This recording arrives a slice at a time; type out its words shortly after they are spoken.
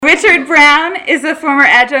Richard Brown is a former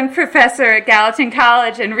adjunct professor at Gallatin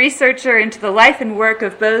College and researcher into the life and work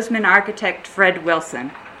of Bozeman architect Fred Wilson.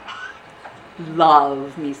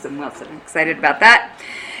 Love me some Wilson. I'm excited about that.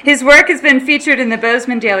 His work has been featured in the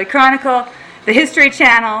Bozeman Daily Chronicle, the History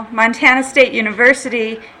Channel, Montana State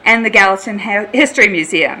University, and the Gallatin History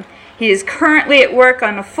Museum. He is currently at work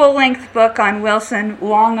on a full-length book on Wilson,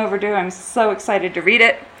 long overdue. I'm so excited to read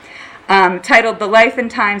it. Titled The Life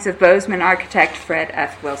and Times of Bozeman Architect Fred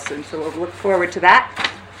F. Wilson. So we'll look forward to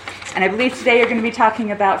that. And I believe today you're going to be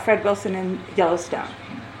talking about Fred Wilson in Yellowstone.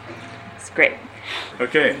 It's great.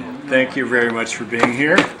 Okay, thank you very much for being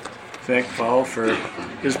here. Thank Paul for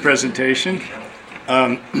his presentation.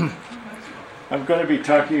 I'm going to be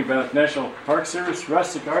talking about National Park Service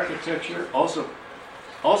rustic architecture, also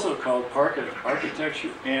called park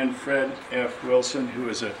architecture, and Fred F. Wilson, who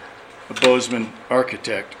is a Bozeman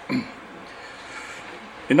architect.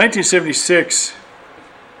 In 1976,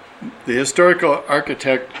 the historical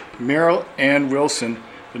architect Merrill Ann Wilson,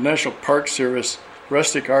 the National Park Service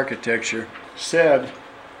rustic architecture, said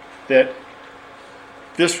that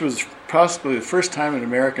this was possibly the first time in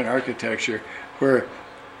American architecture where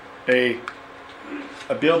a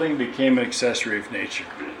building became an accessory of nature.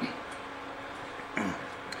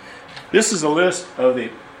 This is a list of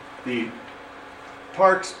the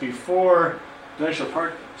parks before the National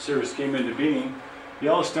Park Service came into being.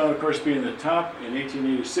 Yellowstone, of course, being the top. In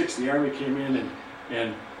 1886, the Army came in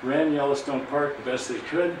and ran Yellowstone Park the best they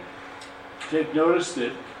could. Take notice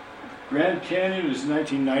that Grand Canyon was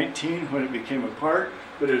 1919 when it became a park,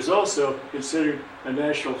 but it was also considered a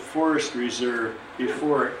National Forest Reserve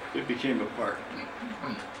before it became a park.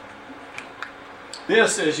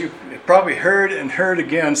 This, as you've probably heard and heard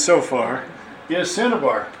again so far, is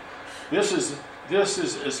Cinnabar. This is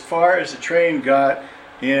as far as the train got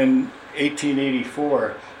in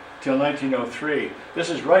 1884 till 1903. This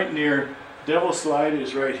is right near Devil's Slide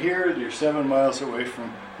is right here. You're 7 miles away from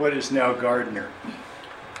what is now Gardner.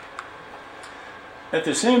 At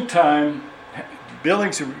the same time, a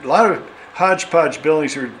lot of hodgepodge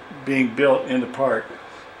buildings are being built in the park.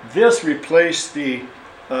 This replaced the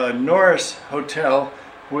Norris Hotel,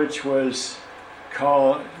 which was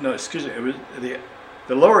called, it was the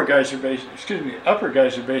Upper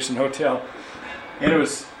Geyser Basin Hotel, and it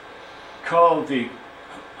was called the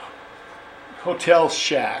Hotel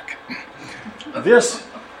Shack. This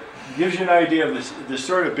gives you an idea of the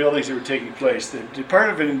sort of buildings that were taking place. The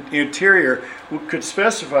Department of Interior could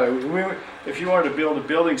specify, if you wanted to build a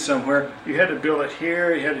building somewhere, you had to build it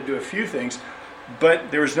here, you had to do a few things,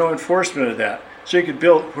 but there was no enforcement of that. So you could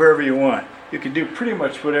build wherever you want. You could do pretty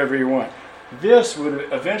much whatever you want. This would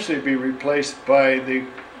eventually be replaced by the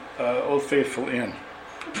Old Faithful Inn.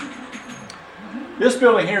 This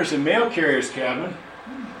building here is a mail carrier's cabin.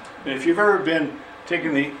 And if you've ever been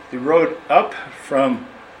taking the road up from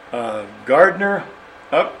Gardner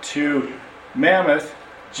up to Mammoth,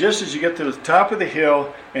 just as you get to the top of the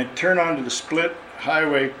hill and turn onto the split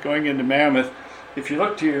highway going into Mammoth, if you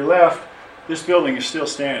look to your left, this building is still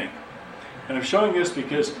standing. And I'm showing this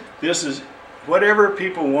because this is whatever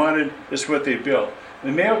people wanted is what they built.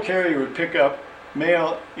 The mail carrier would pick up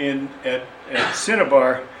mail at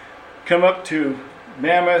Cinnabar, come up to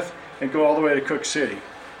Mammoth, and go all the way to Cook City.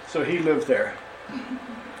 So he lived there.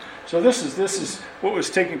 So this is what was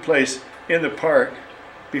taking place in the park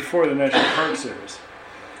before the National Park Service.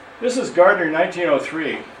 This is Gardner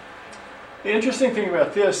 1903. The interesting thing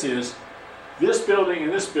about this is this building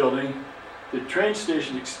and this building, the train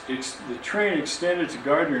station, the train extended to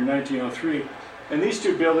Gardner in 1903, and these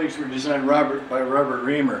two buildings were designed by Robert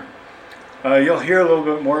Reamer. You'll hear a little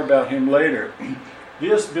bit more about him later.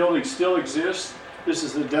 This building still exists. This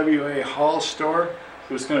is the W.A. Hall store.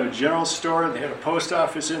 It was kind of a general store. They had a post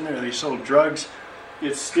office in there. They sold drugs.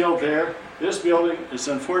 It's still there. This building is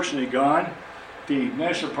unfortunately gone. The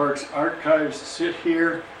National Parks Archives sit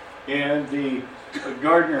here, and the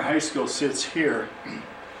Gardner High School sits here.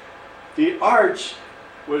 The arch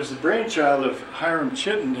was the brainchild of Hiram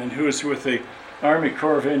Chittenden, who was with the Army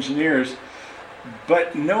Corps of Engineers,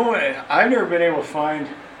 but I've never been able to find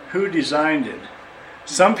who designed it.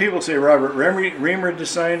 Some people say Robert Reamer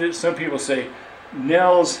designed it. Some people say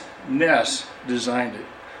Nels Ness designed it.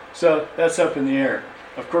 So that's up in the air.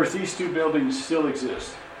 Of course, these two buildings still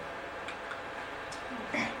exist.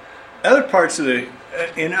 In other parks in the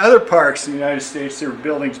United States, there are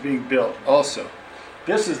buildings being built also.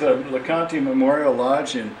 This is the LeConte Memorial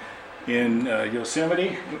Lodge in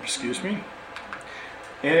Yosemite. Excuse me.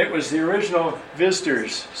 And it was the original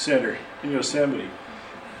visitors center in Yosemite.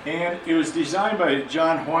 And it was designed by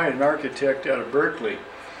John White, an architect out of Berkeley.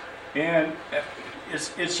 And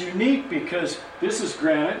it's unique because this is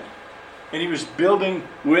granite, and he was building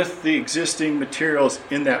with the existing materials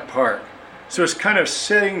in that park. So it's kind of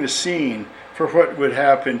setting the scene for what would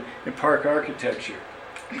happen in park architecture.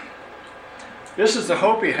 This is the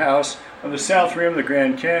Hopi House on the south rim of the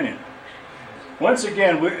Grand Canyon. Once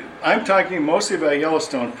again, I'm talking mostly about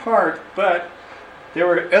Yellowstone Park, but there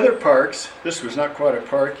were other parks, this was not quite a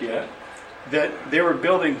park yet, that they were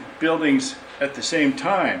building buildings at the same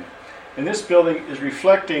time. And this building is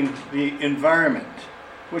reflecting the environment,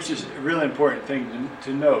 which is a really important thing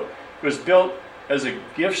to note. It was built as a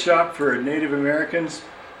gift shop for Native Americans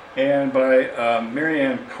and by Mary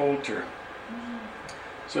Ann Coulter.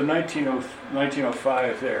 So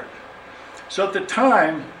 1905 there. So at the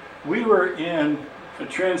time, we were in a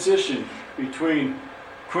transition between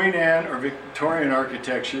Queen Anne or Victorian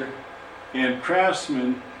architecture and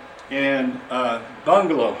craftsman and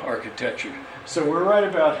bungalow architecture. So we're right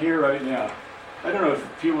about here right now. I don't know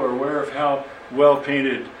if people are aware of how well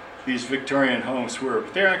painted these Victorian homes were,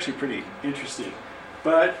 but they're actually pretty interesting.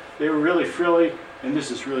 But they were really frilly, and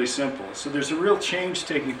this is really simple. So there's a real change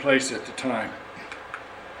taking place at the time.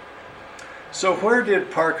 So where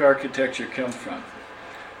did park architecture come from?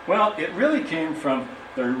 Well, it really came from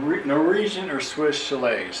the Norwegian or Swiss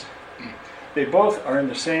chalets. They both are in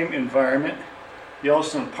the same environment.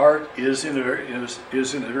 Yellowstone Park is in a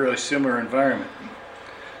really similar environment.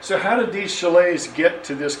 So how did these chalets get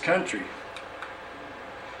to this country?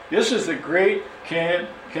 This is the Great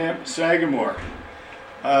Camp Sagamore,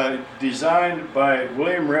 designed by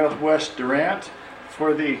William West Durant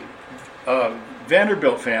for the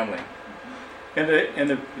Vanderbilt family.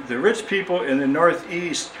 And the rich people in the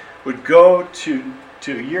Northeast would go to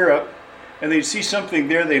Europe, and they'd see something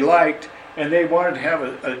there they liked, and they wanted to have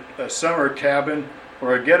a summer cabin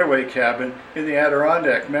or a getaway cabin in the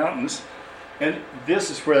Adirondack Mountains, and this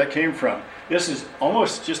is where that came from. This is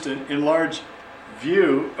almost just an enlarged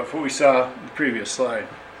view of what we saw in the previous slide.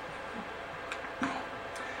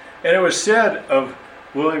 And it was said of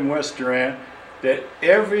William West Durant that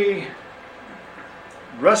every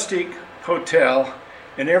rustic hotel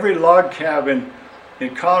and every log cabin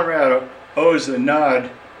in Colorado owes a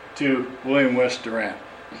nod to William West Durant.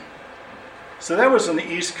 So that was on the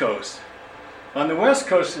East Coast. On the West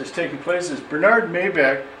Coast, that's taking place is Bernard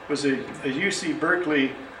Maybach was a UC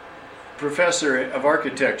Berkeley professor of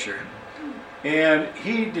architecture. And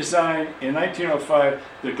he designed, in 1905,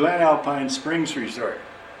 the Glen Alpine Springs Resort.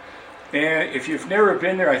 And if you've never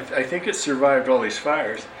been there, I think it survived all these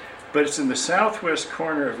fires, but it's in the southwest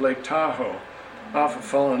corner of Lake Tahoe, off of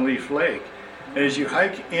Fallen Leaf Lake. And as you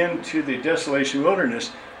hike into the Desolation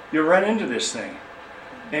Wilderness, you'll run into this thing.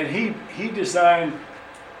 And he designed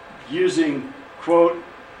using, quote,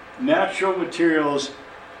 natural materials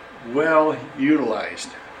well utilized.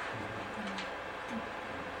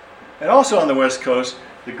 And also on the West Coast,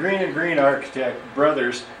 the Green and Green architect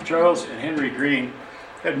brothers, Charles and Henry Green,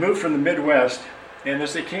 had moved from the Midwest, and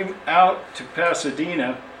as they came out to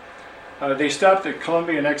Pasadena, they stopped at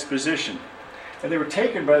Columbian Exposition, and they were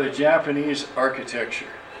taken by the Japanese architecture.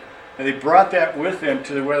 And they brought that with them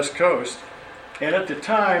to the West Coast, and at the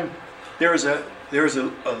time, there was a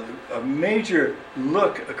major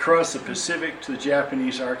look across the Pacific to the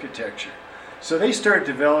Japanese architecture. So they started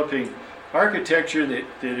developing architecture that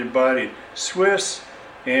embodied Swiss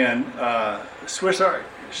and Swiss art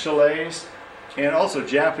chalets, and also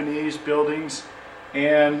Japanese buildings,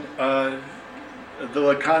 and the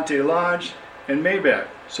Le Conte Lodge and Maybach.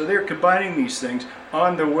 So they're combining these things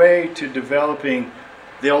on the way to developing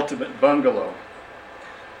the ultimate bungalow.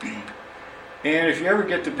 And if you ever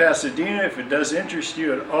get to Pasadena, if it does interest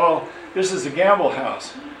you at all, this is the Gamble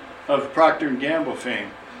House of Procter & Gamble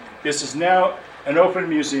fame. This is now an open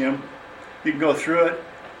museum. You can go through it.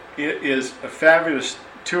 It is a fabulous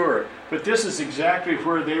tour. But this is exactly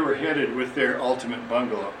where they were headed with their ultimate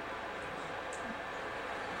bungalow.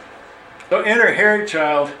 So enter Harry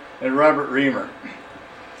Child and Robert Reamer.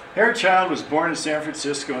 Harry Child was born in San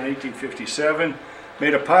Francisco in 1857,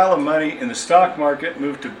 made a pile of money in the stock market,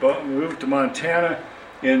 moved to Montana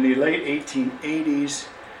in the late 1880s,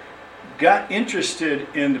 got interested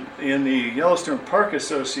in the Yellowstone Park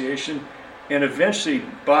Association, and eventually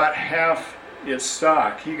bought half its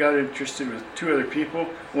stock. He got interested with two other people.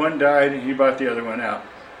 One died, and he bought the other one out.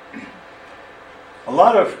 A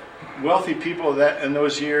lot of wealthy people that in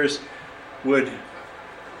those years would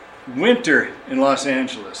winter in Los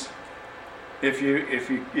Angeles. If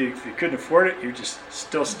you couldn't afford it, you're just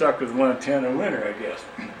still stuck with Montana winter, I guess.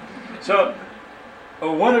 So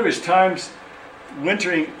one of his times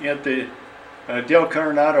wintering at the Del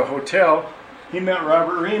Coronado Hotel, he met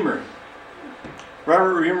Robert Reamer.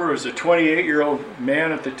 Robert Reamer was a 28-year-old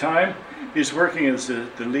man at the time. He was working as the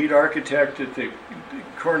lead architect at the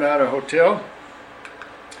Coronado Hotel.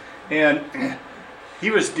 And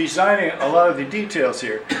he was designing a lot of the details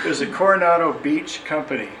here. It was a Coronado Beach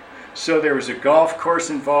company. So there was a golf course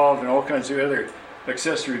involved and all kinds of other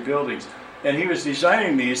accessory buildings. And he was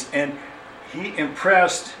designing these, and he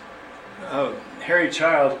impressed Harry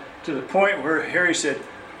Child to the point where Harry said,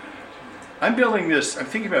 I'm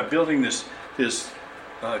thinking about building this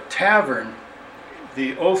tavern,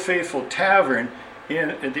 the Old Faithful Tavern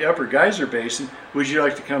at the Upper Geyser Basin. Would you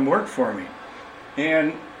like to come work for me?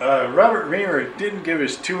 And Robert Reamer didn't give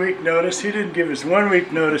his 2-week notice. He didn't give his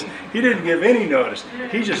 1-week notice. He didn't give any notice.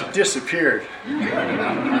 He just disappeared.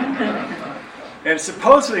 And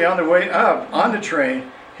supposedly on the way up on the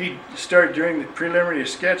train, he started doing the preliminary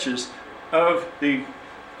sketches of the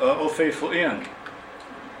Old Faithful Inn.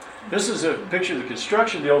 This is a picture of the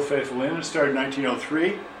construction of the Old Faithful Inn. It started in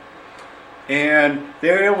 1903. And they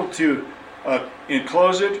were able to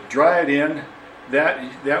enclose it, dry it in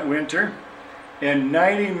that winter. And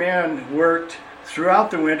 90 men worked throughout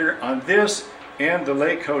the winter on this and the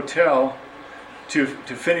Lake Hotel to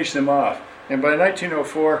finish them off. And by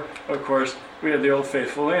 1904, of course, we had the Old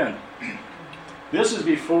Faithful Inn. This is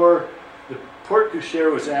before the porte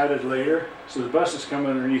cochere was added later, so the buses come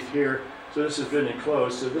underneath here. So this has been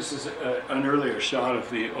enclosed. So this is an earlier shot of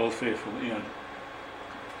the Old Faithful Inn.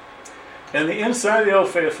 And the inside of the Old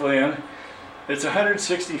Faithful Inn, it's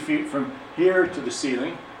 160 feet from here to the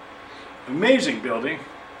ceiling. Amazing building.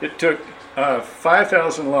 It took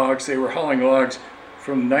 5,000 logs. They were hauling logs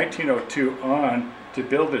from 1902 on to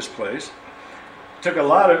build this place. It took a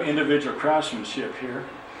lot of individual craftsmanship here.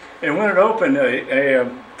 And when it opened, a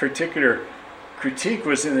particular critique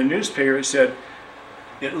was in the newspaper. It said,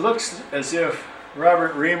 it looks as if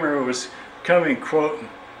Robert Reamer was coming, quote,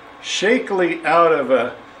 shakily out of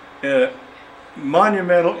a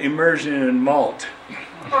monumental immersion in malt.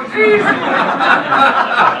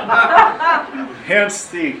 Hence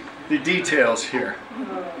the details here.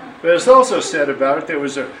 But it's also said about it, there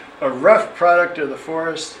was a rough product of the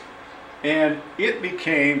forest, and it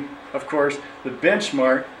became, of course, the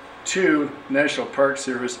benchmark to National Park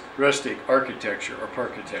Service rustic architecture or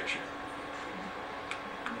parkitecture.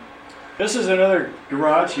 This is another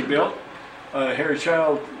garage he built. Harry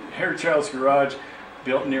Child's garage,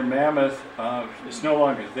 built near Mammoth. It's no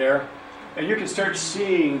longer there. And you can start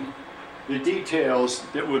seeing the details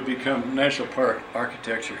that would become National Park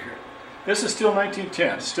architecture here. This is still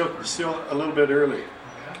 1910, still a little bit early.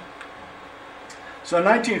 So in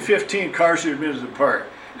 1915, cars were admitted to the park.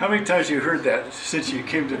 How many times have you heard that since you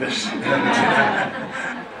came to this?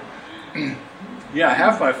 Yeah,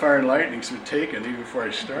 half my fire and lightnings were taken even before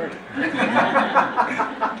I started.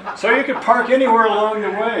 So you could park anywhere along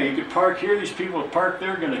the way. You could park here. These people park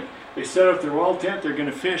there. They set up their wall tent. They're going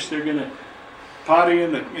to fish. They're going to potty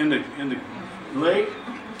in the lake,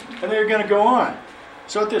 and they're going to go on.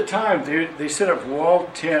 So at the time, they set up wall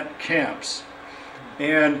tent camps,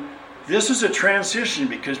 and this is a transition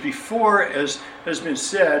because before, as has been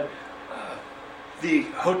said, the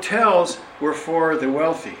hotels were for the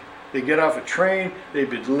wealthy. They get off a train, they'd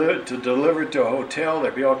be delivered to a hotel,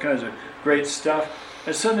 there'd be all kinds of great stuff.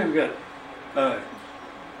 And suddenly we've got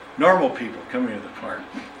normal people coming to the park.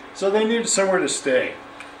 So they needed somewhere to stay.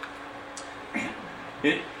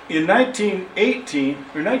 In 1918,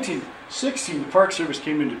 or 1916, the Park Service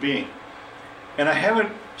came into being. And I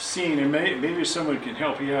haven't seen, and maybe someone can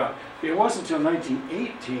help you out, it wasn't until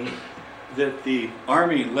 1918 that the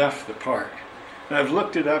Army left the park. And I've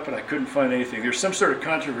looked it up and I couldn't find anything. There's some sort of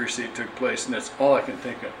controversy that took place, and that's all I can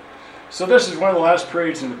think of. So this is one of the last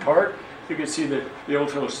parades in the park. You can see that the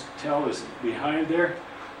old hotel is behind there.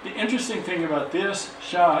 The interesting thing about this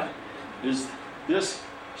shot is this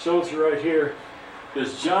soldier right here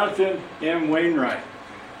is Jonathan M. Wainwright.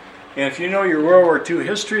 And if you know your World War II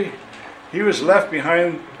history, he was left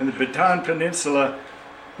behind in the Bataan Peninsula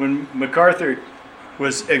when MacArthur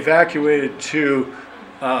was evacuated to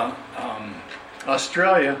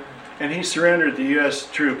Australia, and he surrendered the U.S.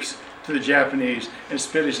 troops to the Japanese and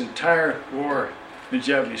spent his entire war in a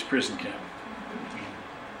Japanese prison camp.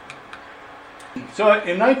 So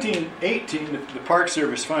in 1918, the Park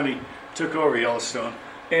Service finally took over Yellowstone,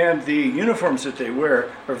 and the uniforms that they wear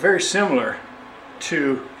are very similar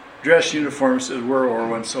to dress uniforms of World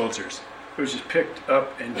War I soldiers. It was just picked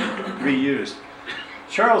up and reused.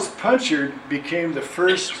 Charles Punchard became the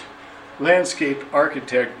first landscape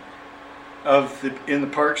architect in the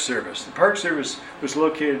Park Service. The Park Service was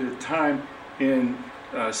located at the time in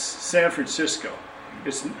San Francisco.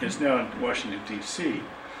 It's now in Washington, D.C.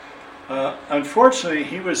 Unfortunately,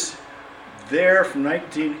 he was there from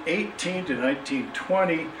 1918 to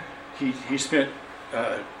 1920. He spent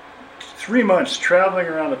 3 months traveling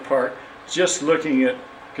around the park just looking at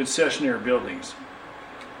concessionaire buildings.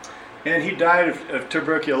 And he died of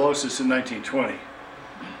tuberculosis in 1920.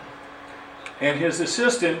 And his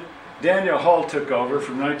assistant, Daniel Hall, took over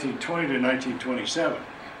from 1920 to 1927.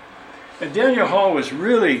 And Daniel Hall was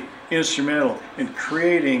really instrumental in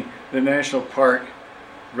creating the National Park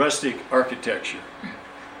rustic architecture.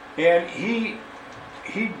 And he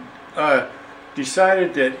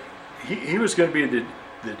decided that he was going to be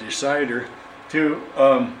the decider to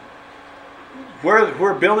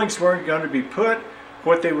where buildings weren't going to be put,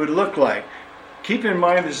 what they would look like. Keep in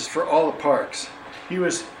mind, this is for all the parks. He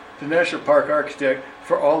was the National Park architect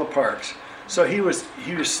for all the parks. So he was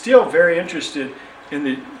still very interested in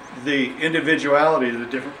the individuality of the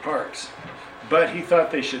different parks. But he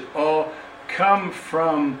thought they should all come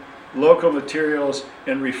from local materials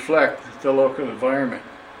and reflect the local environment.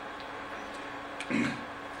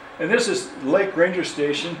 And this is Lake Ranger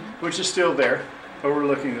Station, which is still there,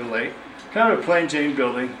 overlooking the lake. Kind of a plain Jane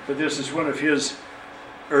building, but this is one of his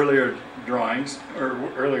earlier drawings, or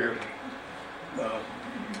earlier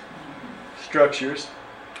structures.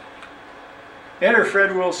 Enter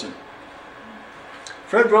Fred Wilson.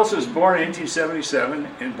 Fred Wilson was born in 1877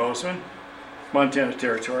 in Bozeman, Montana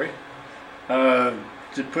Territory.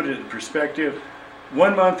 To put it in perspective,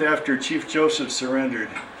 1 month after Chief Joseph surrendered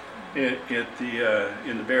in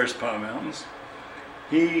the Bears Paw Mountains.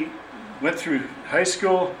 He went through high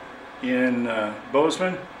school in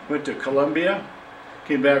Bozeman, went to Columbia,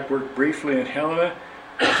 came back, worked briefly in Helena,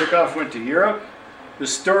 took off, went to Europe. The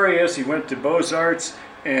story is he went to Beaux-Arts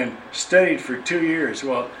and studied for 2 years.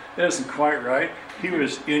 Well, that isn't quite right. He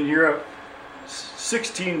was in Europe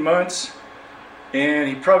 16 months, and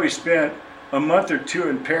he probably spent a month or two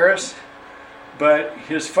in Paris, but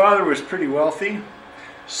his father was pretty wealthy,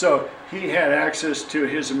 so he had access to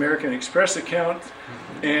his American Express account,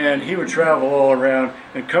 and he would travel all around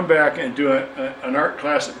and come back and do an art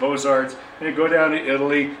class at Beaux-Arts, and he'd go down to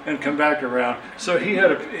Italy and come back around. So he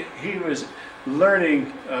was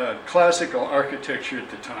learning classical architecture at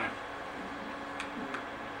the time.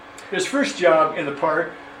 His first job in the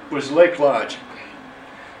park was Lake Lodge.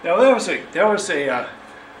 Now that was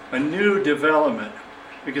a new development,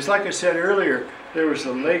 because like I said earlier, there was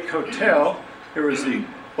the Lake Hotel, there was the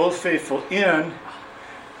Old Faithful Inn,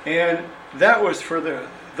 and that was for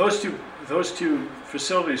those two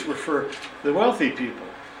facilities were for the wealthy people.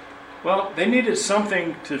 Well, they needed some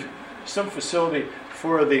facility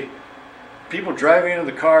for the people driving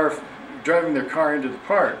their car into the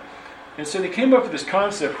park. And so they came up with this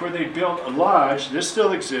concept where they built a lodge. This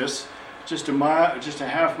still exists, just a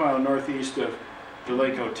half mile northeast of the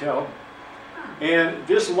Lake Hotel. And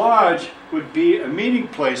this lodge would be a meeting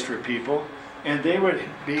place for people, and they would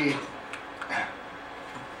be,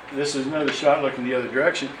 this is another shot looking the other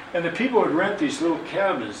direction, and the people would rent these little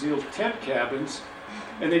cabins, these little tent cabins,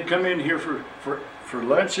 and they'd come in here for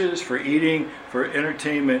lunches, for eating, for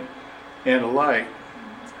entertainment, and the like.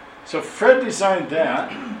 So Fred designed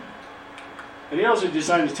that, and he also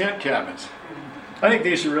designed the tent cabins. I think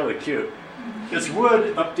these are really cute. It's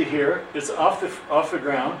wood up to here, it's off the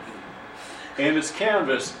ground, and it's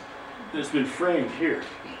canvas that's been framed here.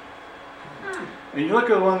 And you look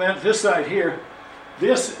at the one this side here,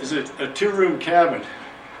 this is a 2-room cabin.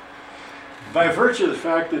 By virtue of the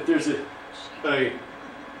fact that there's a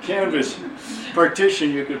canvas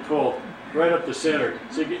partition you could pull right up the center,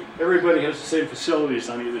 so everybody has the same facilities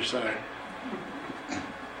on either side.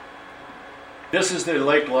 This is the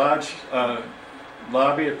Lake Lodge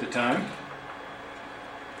lobby at the time,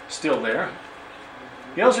 still there.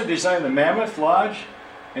 He also designed the Mammoth Lodge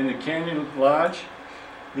and the Canyon Lodge.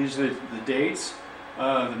 These are the dates.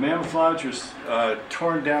 The Mammoth Lodge was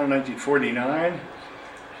torn down in 1949.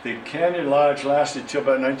 The Canyon Lodge lasted till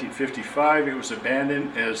about 1955. It was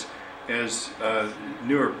abandoned as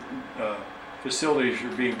newer facilities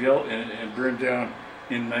were being built and burned down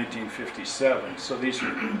in 1957. So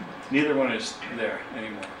neither one is there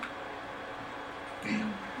anymore.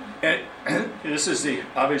 And this is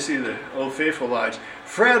obviously the Old Faithful Lodge.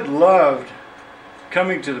 Fred loved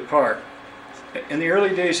coming to the park. In the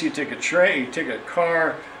early days, he'd take a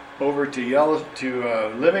car over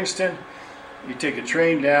to Livingston. He'd take a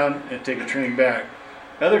train down and take a train back.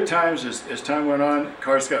 Other times, as time went on,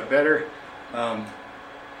 cars got better.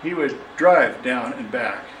 He would drive down and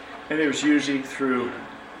back, and it was usually through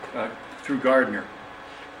Gardner.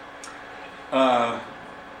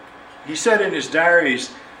 He said in his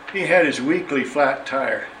diaries he had his weekly flat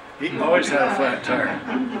tire. He always had a flat tire.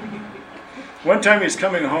 One time he was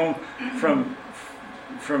coming home from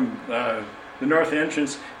the north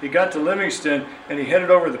entrance. He got to Livingston and he headed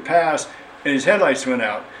over the pass and his headlights went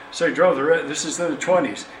out. So he drove this is in the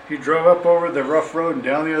 20s. He drove up over the rough road and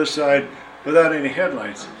down the other side without any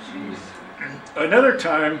headlights. Another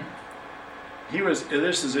time,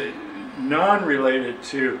 this is non-related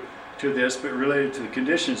to this, but related to the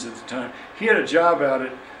conditions at the time. He had a job out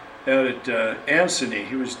at Anthony.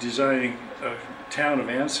 He was designing a town of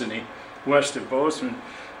Anthony, west of Bozeman,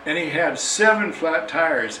 and he had 7 flat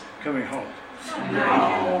tires coming home.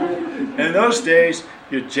 And in those days,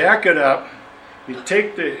 you jack it up, you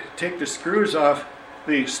take the screws off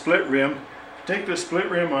the split rim, take the split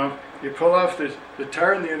rim off, you pull off the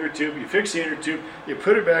tire in the inner tube, you fix the inner tube, you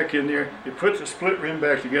put it back in there, you put the split rim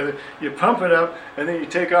back together, you pump it up, and then you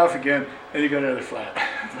take off again, and you got another flat.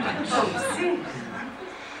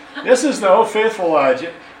 This is the Old Faithful Lodge.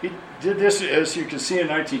 He did this, as you can see, in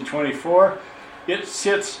 1924. It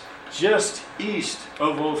sits just east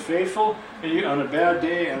of Old Faithful, and on a bad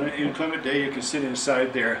day, on an inclement day, you can sit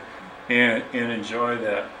inside there and enjoy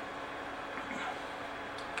that.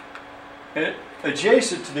 And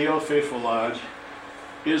adjacent to the Old Faithful Lodge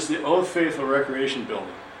is the Old Faithful Recreation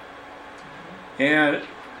Building. And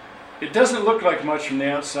it doesn't look like much from the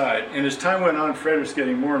outside. And as time went on, Fred was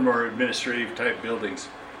getting more and more administrative type buildings.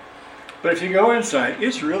 But if you go inside,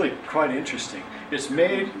 it's really quite interesting. It's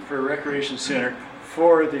made for a recreation center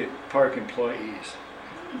for the park employees.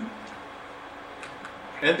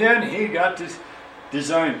 And then he got to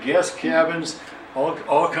design guest cabins,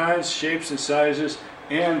 all kinds, shapes and sizes,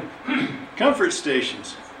 and comfort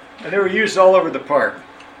stations. And they were used all over the park.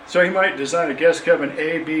 So he might design a guest cabin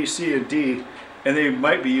A, B, C, and D, and they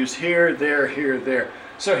might be used here, there.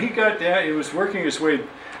 So he got that, he was working his way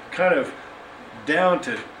kind of down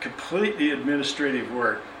to completely administrative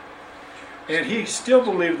work. And he still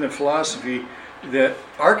believed in the philosophy that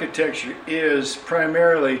architecture is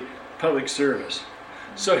primarily public service.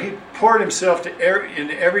 So he poured himself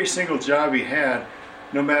into every single job he had,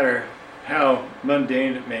 no matter how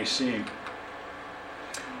mundane it may seem.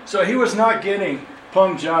 So he was not getting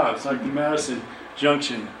plum jobs like the Madison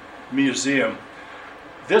Junction Museum.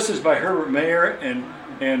 This is by Herbert Mayer,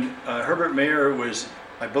 and Herbert Mayer was,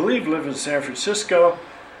 I believe, lived in San Francisco.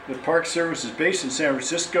 The Park Service is based in San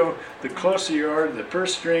Francisco. The closer you are to the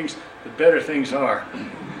purse strings, the better things are.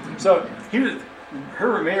 So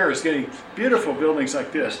Herbert Mayer is getting beautiful buildings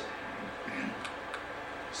like this.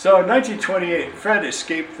 So in 1928, Fred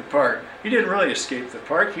escaped the park. He didn't really escape the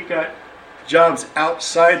park. He got jobs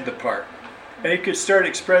outside the park. And he could start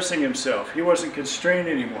expressing himself. He wasn't constrained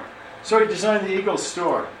anymore. So he designed the Eagle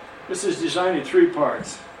Store. This is designed in 3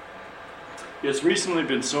 parts. It's recently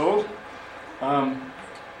been sold.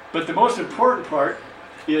 But the most important part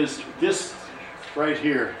is this right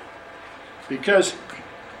here, because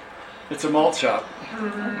it's a malt shop.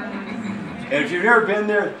 And if you've never been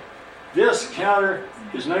there, this counter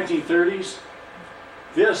is 1930s.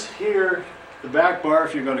 This here, the back bar,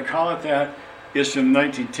 if you're going to call it that, is from the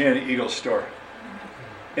 1910 Eagle Store.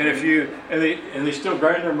 And they still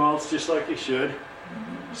grind their malts just like they should.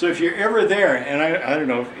 So if you're ever there, and I don't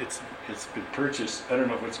know if it's been purchased, I don't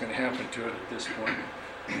know what's going to happen to it at this point.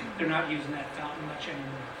 They're not using that fountain much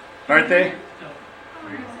anymore. Aren't they?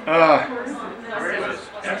 No.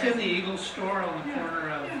 That's in the Eagle Store on the corner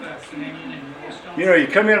of Canyon and Yellowstone. You know, you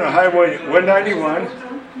come in on Highway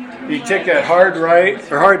 191, you take that hard right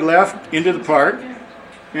or hard left into the park, and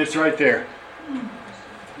it's right there.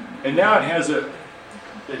 And now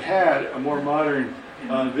it had a more modern.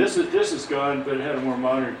 This is gone, but it had a more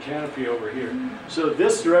modern canopy over here. So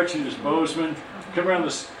this direction is Bozeman. Come around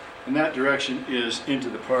this, and that direction is into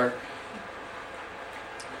the park.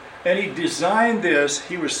 And he designed this.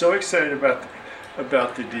 He was so excited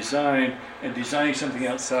about the design and designing something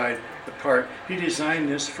outside the park. He designed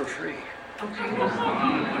this for free.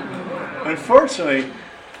 Unfortunately,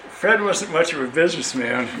 Fred wasn't much of a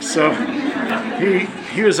businessman, so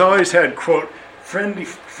he was always had, quote,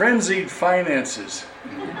 frenzied finances.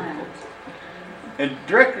 And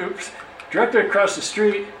directly across the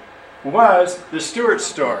street was the Stewart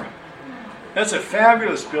Store. That's a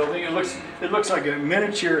fabulous building. It looks like a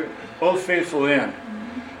miniature Old Faithful Inn.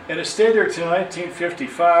 And it stayed there till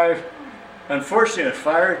 1955. Unfortunately, a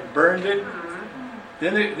fire burned it.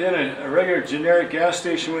 Then a regular generic gas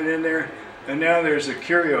station went in there, and now there's a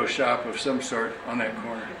curio shop of some sort on that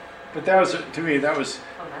corner. But that was, to me, that was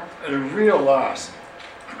a real loss.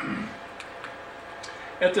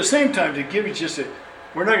 At the same time, to give you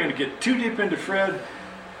we're not going to get too deep into Fred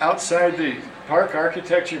outside the park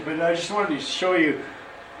architecture, but I just wanted to show you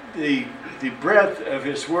the breadth of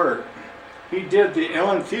his work. He did the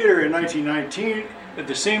Ellen Theater in 1919. At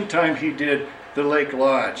the same time, he did the Lake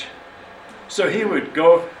Lodge. So he would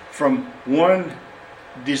go from one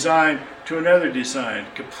design to another design,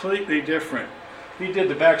 completely different. He did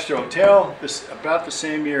the Baxter Hotel about the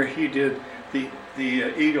same year he did the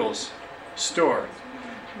Eagles store.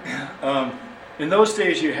 In those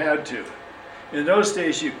days you had to. In those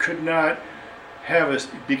days you could not have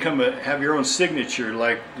have your own signature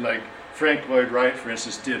like Frank Lloyd Wright, for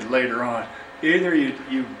instance, did later on. Either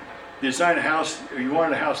you design a house, or you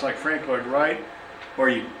wanted a house like Frank Lloyd Wright, or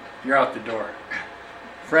you're out the door.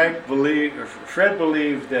 Fred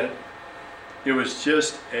believed that it was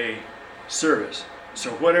just a service.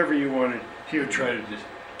 So whatever you wanted, he would try to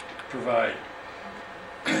provide.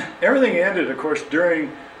 Everything ended, of course,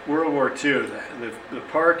 during World War II. The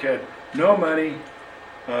park had no money.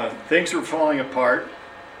 Things were falling apart.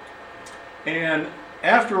 And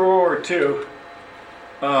after World War II,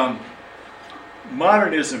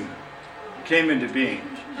 modernism came into being.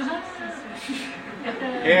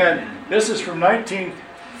 And this is from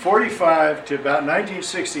 1945 to about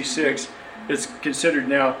 1966. It's considered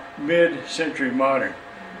now mid-century modern.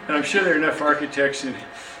 And I'm sure there are enough architects in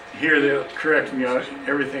here that'll correct me on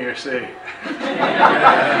everything I say.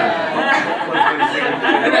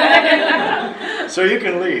 So you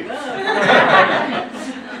can leave.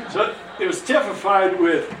 So it was typified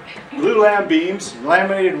with glulam beams,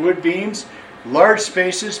 laminated wood beams, large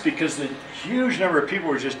spaces, because the huge number of people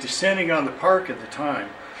were just descending on the park at the time.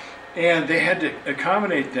 And they had to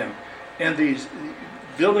accommodate them. And these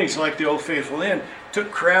buildings like the Old Faithful Inn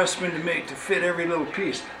took craftsmen to fit every little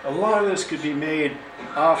piece. A lot of this could be made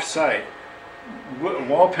off-site.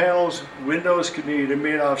 Wall panels, windows could be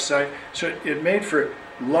made off-site. So it made for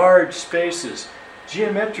large spaces.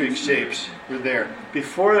 Geometric shapes were there.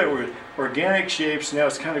 Before there were organic shapes, now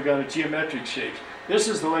it's kind of gone to geometric shapes. This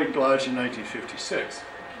is the Lake Lodge in 1956.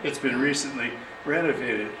 It's been recently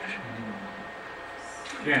renovated.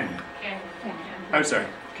 Ken. I'm sorry,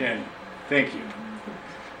 Ken. Thank you.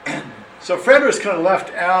 So Fred was kind of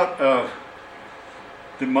left out of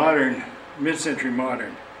the modern, mid-century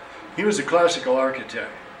modern. He was a classical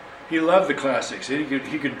architect. He loved the classics. He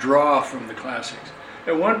could draw from the classics.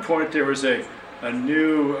 At one point there was a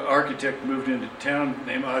new architect moved into town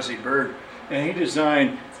named Ozzie Berg, and he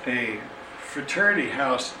designed a fraternity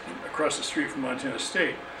house across the street from Montana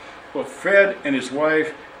State. Well, Fred and his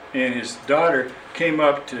wife and his daughter came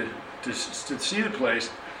up to see the place,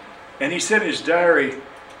 and he said in his diary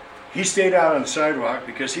he stayed out on the sidewalk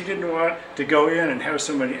because he didn't want to go in and have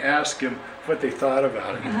somebody ask him what they thought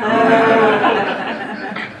about it.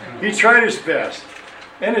 He tried his best.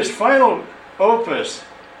 And his final opus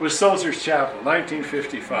was Sulzer's Chapel,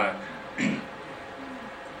 1955.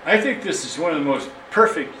 I think this is one of the most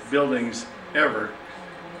perfect buildings ever.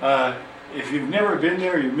 If you've never been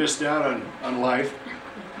there, you've missed out on life.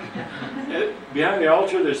 Behind the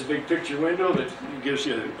altar, there's a big picture window that gives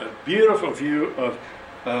you a beautiful view of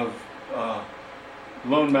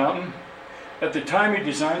Lone Mountain. At the time he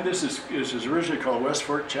designed this, it was originally called West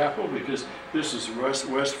Fork Chapel because this is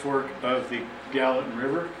West Fork of the Gallatin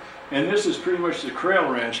River. And this is pretty much the Crail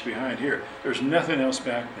Ranch behind here. There's nothing else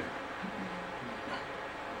back there.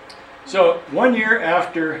 So 1 year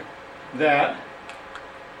after that,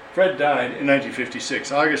 Fred died in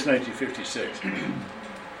 1956, August 1956.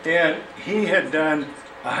 And he had done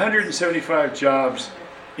 175 jobs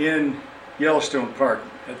in Yellowstone Park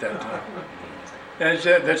at that time. And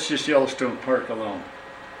that's just Yellowstone Park alone.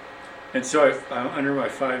 And so I'm under my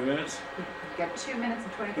 5 minutes. You got 2 minutes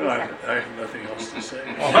and 23 No, seconds. I have nothing else to say.